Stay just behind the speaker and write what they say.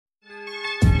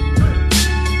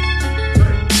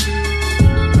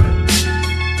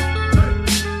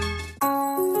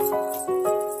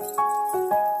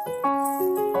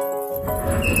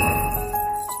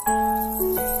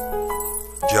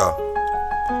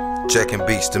J.KA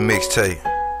beats the mixtape.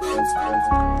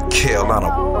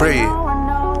 Carolina bread.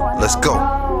 Let's go.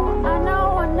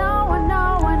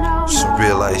 Some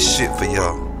real life shit for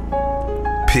y'all.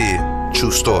 Period.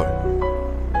 True story.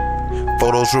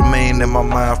 Photos remain in my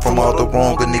mind from all the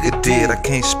wrong a nigga did. I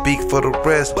can't speak for the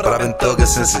rest, but I've been thugging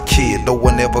since a kid. No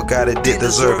one ever got it, did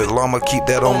deserve it. I'ma keep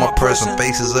that on my person.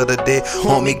 Faces of the dead,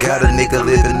 homie, got a nigga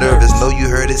living nervous. Know you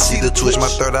heard it, see the twitch. My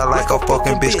third eye like a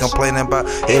fucking bitch, complaining about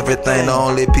everything. The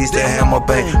only piece that hammer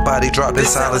bang. Body dropped in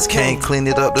silence, can't clean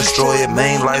it up, destroy it.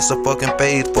 Main life's a fucking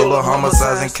fade, full of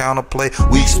homicides and counterplay.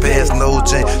 Weeks past, no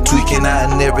change, tweaking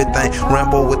out and everything.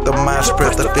 Rambo with the mind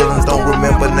spread, the feelings don't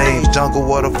remember names. Jungle,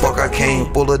 where the fuck I came.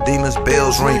 Full of demons,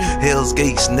 bells ring, Hell's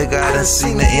Gates, nigga, I done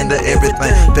seen the end of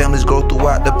everything. Families grow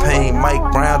throughout the pain. Mike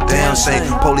Brown, damn shame.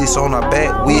 Police on our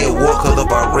back, we at war cause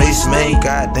of our race, man.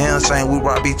 Goddamn shame, we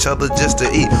rob each other just to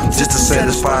eat, just to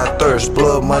satisfy our thirst.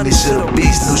 Blood money, shit a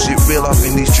beast. New shit real off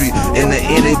in these streets. In the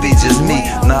end, it be just me.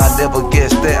 Nah, I never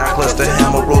guessed that. I clutched the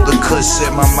hammer, wrote the cut,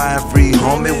 set my mind free.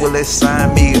 Homie, will they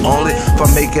sign me? Only if I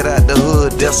make it out the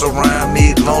hood, that's around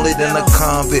me. Lonely than a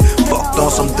convict, fucked on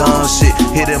some dumb shit.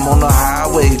 Hit him on the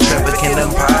highway, trafficking them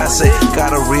pies. Say,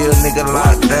 got a real nigga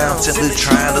locked down, simply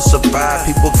trying to survive.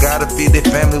 People gotta feed their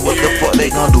family, what the fuck they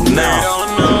gon' do now? They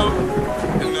don't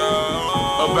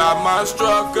know about my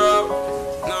struggle.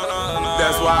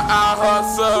 That's why I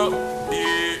hustle.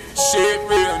 Yeah, shit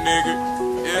real nigga.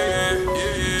 Yeah,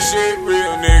 shit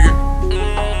real nigga.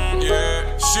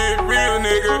 Yeah, shit real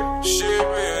nigga. Shit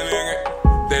real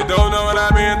nigga. They don't know what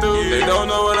I've been through. They don't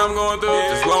know what I'm going through.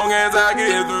 As long as I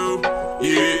get through.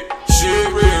 Yeah.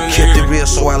 Kept it real,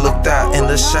 so I looked out in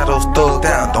the shadows, thugged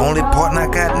out. The only partner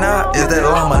I got now is that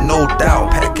llama, no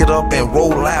doubt. Pack it up and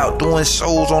roll out, doing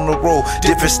shows on the road,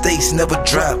 different states, never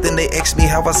drop. Then they ask me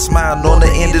how I smile, knowing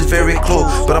the end is very close.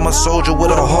 But I'm a soldier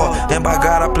with a heart, and by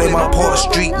God I play my part.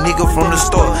 Street nigga from the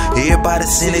start, everybody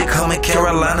seen it coming.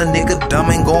 Carolina nigga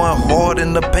dumb and going hard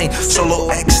in the paint.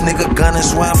 Solo X nigga gunning,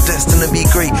 swear I'm destined to be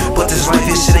great. But this life,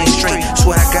 this shit ain't straight.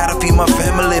 So I gotta feed my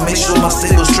family, make sure my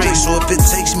stable straight. So if it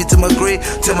takes me to my grave,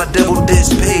 till my devil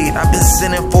debt's paid. I've been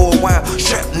sinning for a while,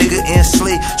 trapped nigga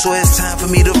enslaved. So it's time for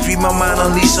me to free my mind,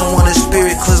 unleash someone in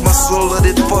spirit, cleanse my soul of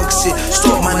this fuck shit.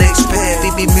 Start my next path,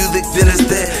 BB music, then it's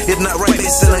that. If not right,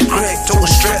 they selling crack, toting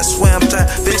straps, swear I'm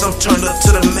tired. Bitch, I'm turned up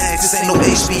to the max. This ain't no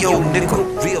HBO, nigga,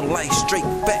 real life, straight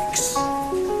facts.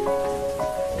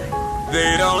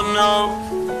 They don't know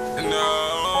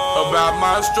about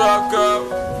my struggle.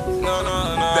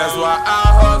 That's why I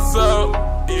hustle.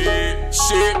 Yeah,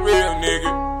 shit real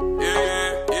nigga.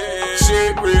 Yeah,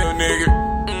 shit real nigga.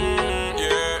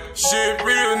 Yeah, shit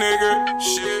real nigga.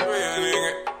 Shit real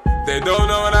nigga. They don't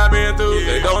know what I've been through.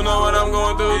 They don't know what I'm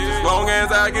going through. As long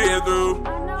as I get through.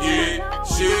 Yeah,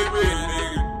 shit real nigga.